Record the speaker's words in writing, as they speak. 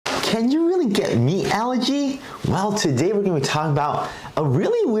Can you really get meat allergy? Well, today we're going to be talking about a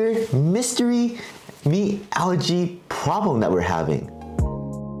really weird mystery meat allergy problem that we're having.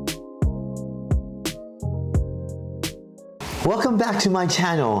 Welcome back to my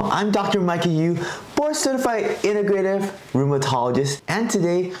channel. I'm Dr. Micah, board certified integrative rheumatologist, and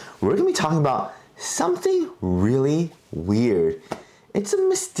today we're going to be talking about something really weird. It's a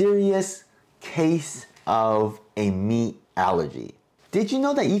mysterious case of a meat allergy. Did you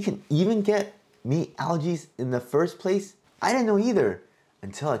know that you can even get meat allergies in the first place? I didn't know either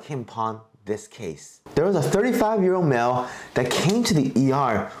until I came upon this case. There was a 35-year-old male that came to the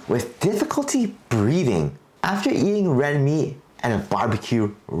ER with difficulty breathing after eating red meat at a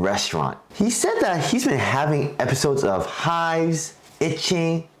barbecue restaurant. He said that he's been having episodes of hives,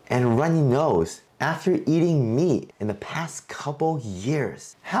 itching, and runny nose after eating meat in the past couple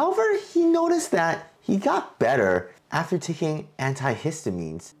years. However, he noticed that he got better after taking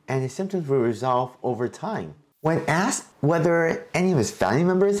antihistamines, and his symptoms were resolved over time. When asked whether any of his family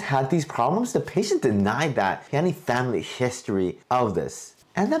members had these problems, the patient denied that he had any family history of this,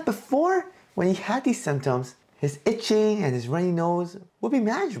 and that before, when he had these symptoms, his itching and his runny nose would be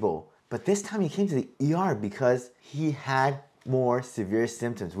manageable. But this time he came to the ER because he had more severe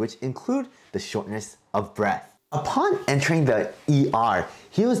symptoms, which include the shortness of breath. Upon entering the ER,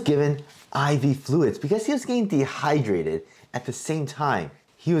 he was given IV fluids because he was getting dehydrated. At the same time,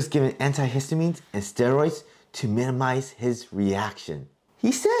 he was given antihistamines and steroids to minimize his reaction.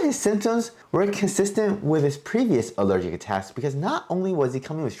 He said his symptoms were consistent with his previous allergic attacks because not only was he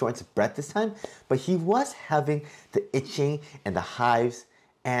coming with shortness of breath this time, but he was having the itching and the hives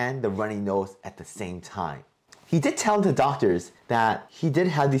and the runny nose at the same time. He did tell the doctors that he did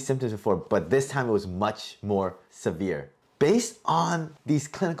have these symptoms before, but this time it was much more severe. Based on these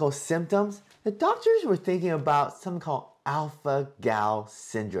clinical symptoms, the doctors were thinking about something called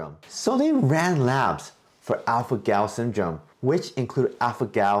alpha-galsyndrome. So they ran labs for alpha-galsyndrome, which include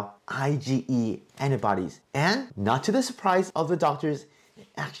alpha-gal IgE antibodies. And not to the surprise of the doctors, it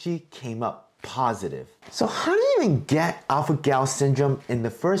actually came up positive. So how do you even get alpha-gal syndrome in the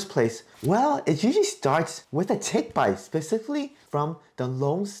first place? Well, it usually starts with a tick bite, specifically from the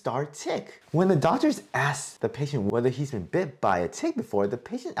Lone Star tick. When the doctors asked the patient whether he's been bit by a tick before, the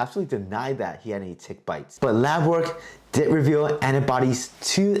patient absolutely denied that he had any tick bites. But lab work did reveal antibodies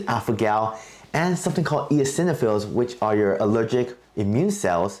to alpha-gal, and something called eosinophils, which are your allergic immune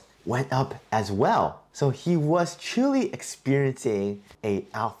cells, went up as well. So he was truly experiencing a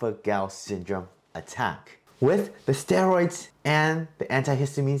alpha-gal syndrome attack. With the steroids and the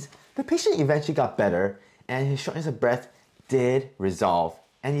antihistamines, the patient eventually got better and his shortness of breath did resolve,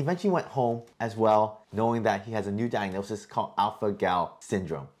 and he eventually went home as well, knowing that he has a new diagnosis called alpha-gal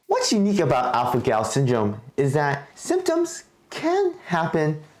syndrome. What's unique about alpha-gal syndrome is that symptoms can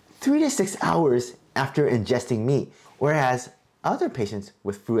happen 3 to 6 hours after ingesting meat, whereas other patients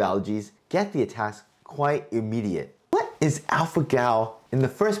with food allergies get the attacks quite immediate. What is alpha-gal in the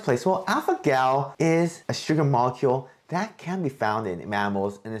first place? Well, alpha-gal is a sugar molecule that can be found in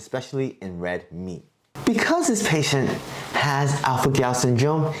mammals and especially in red meat. Because this patient has alpha-gal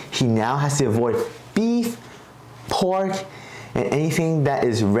syndrome, he now has to avoid beef, pork, and anything that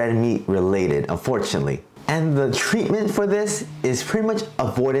is red meat related, unfortunately. And the treatment for this is pretty much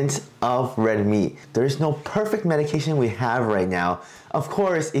avoidance of red meat. There's no perfect medication we have right now. Of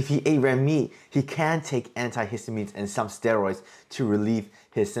course, if he ate red meat, he can take antihistamines and some steroids to relieve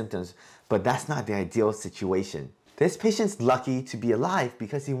his symptoms, but that's not the ideal situation. This patient's lucky to be alive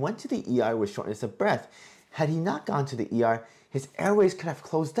because he went to the ER with shortness of breath. Had he not gone to the ER, his airways could have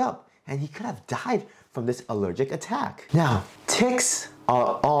closed up and he could have died from this allergic attack. Now, ticks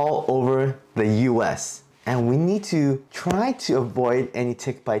are all over the US. And we need to try to avoid any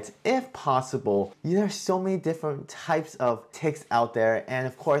tick bites if possible. There are so many different types of ticks out there, and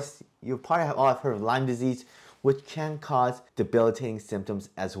of course, you probably have all have heard of Lyme disease, which can cause debilitating symptoms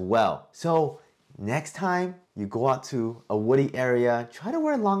as well. So next time you go out to a woody area, try to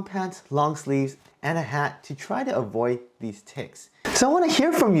wear long pants, long sleeves, and a hat to try to avoid these ticks. So I want to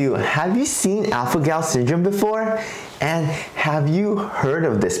hear from you. Have you seen alpha-gal syndrome before? And have you heard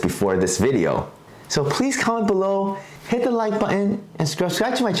of this before this video? So please comment below, hit the like button, and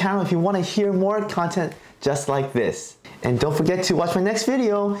subscribe to my channel if you want to hear more content just like this. And don't forget to watch my next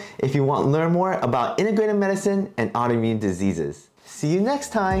video if you want to learn more about integrative medicine and autoimmune diseases. See you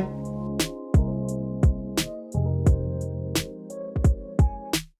next time.